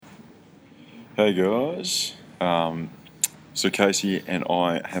Hey guys, so Casey and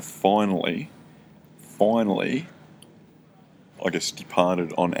I have finally, I guess,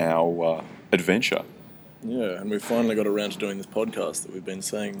 departed on our adventure. Yeah, and we finally got around to doing this podcast that we've been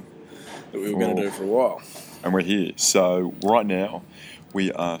saying that we were going to do for a while. And we're here. So right now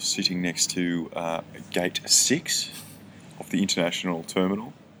we are sitting next to Gate 6 of the International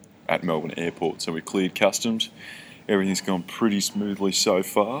Terminal at Melbourne Airport. So we cleared customs. Everything's gone pretty smoothly so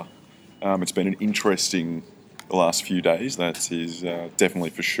far. It's been an interesting last few days, that is definitely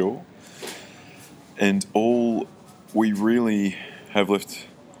for sure. And all we really have left,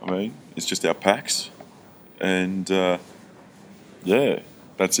 is just our packs. And that's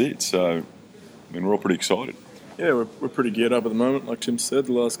it. So, we're all pretty excited. Yeah, we're pretty geared up at the moment. Like Tim said,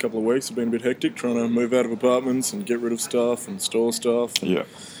 the last couple of weeks have been a bit hectic, trying to move out of apartments and get rid of stuff and store stuff. And Yeah.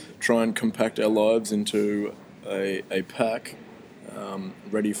 try and compact our lives into a pack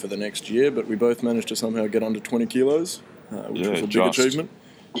ready for the next year. But we both managed to somehow get under 20 kilos, which was a big achievement.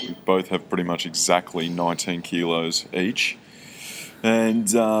 We both have pretty much exactly 19 kilos each.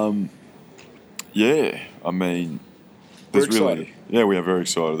 And, We're excited. We are very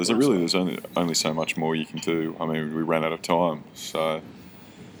excited. There's only so much more you can do. We ran out of time, so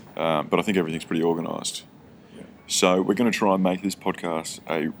but I think everything's pretty organised. Yeah. So we're going to try and make this podcast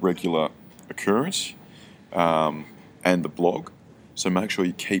a regular occurrence, and the blog. So make sure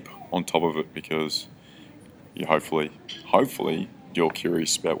you keep on top of it, because you hopefully you're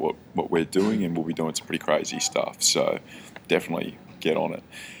curious about what we're doing, and we'll be doing some pretty crazy stuff. So definitely get on it.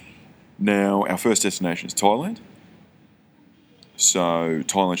 Now, our first destination is Thailand. So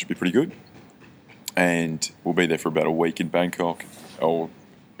Thailand should be pretty good. And we'll be there for about a week in Bangkok, or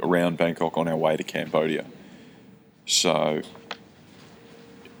around Bangkok, on our way to Cambodia. So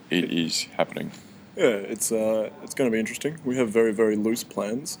it is happening. Yeah, it's going to be interesting. We have very, very loose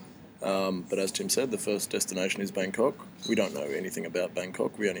plans. But as Tim said, the first destination is Bangkok. We don't know anything about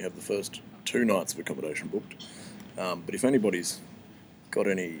Bangkok. We only have the first 2 nights of accommodation booked. But if anybody's got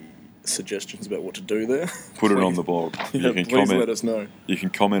any suggestions about what to do there, put it on the blog. Please let us know. You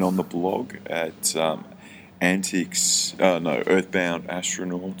can comment on the blog at Earthbound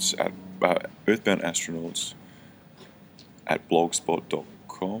Astronauts at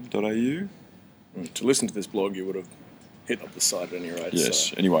blogspot.com.au. To listen to this blog, you would have hit up the site at any rate.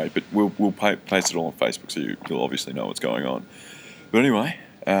 Yes. So. Anyway, but we'll paste it all on Facebook, so you'll obviously know what's going on. But anyway,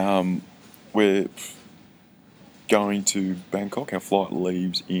 we're going to Bangkok. Our flight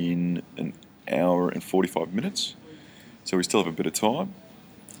leaves in an hour and 45 minutes, so we still have a bit of time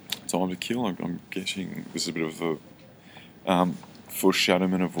to kill. I'm guessing this is a bit of a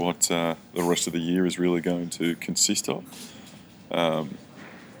foreshadowing of what the rest of the year is really going to consist of.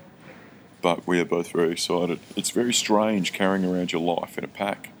 But we are both very excited. It's very strange carrying around your life in a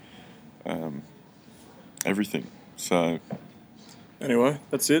pack. Everything. So anyway,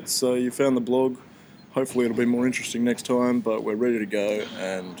 that's it. So you found the blog. Hopefully it'll be more interesting next time, but we're ready to go,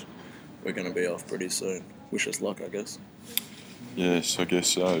 and we're going to be off pretty soon. Wish us luck, I guess. Yes, I guess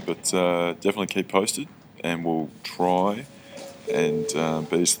so. But definitely keep posted, and we'll try and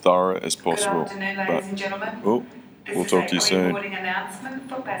be as thorough as possible. Good afternoon, ladies and gentlemen. We'll talk to you soon. This is a pre-boarding announcement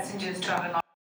for passengers travelling on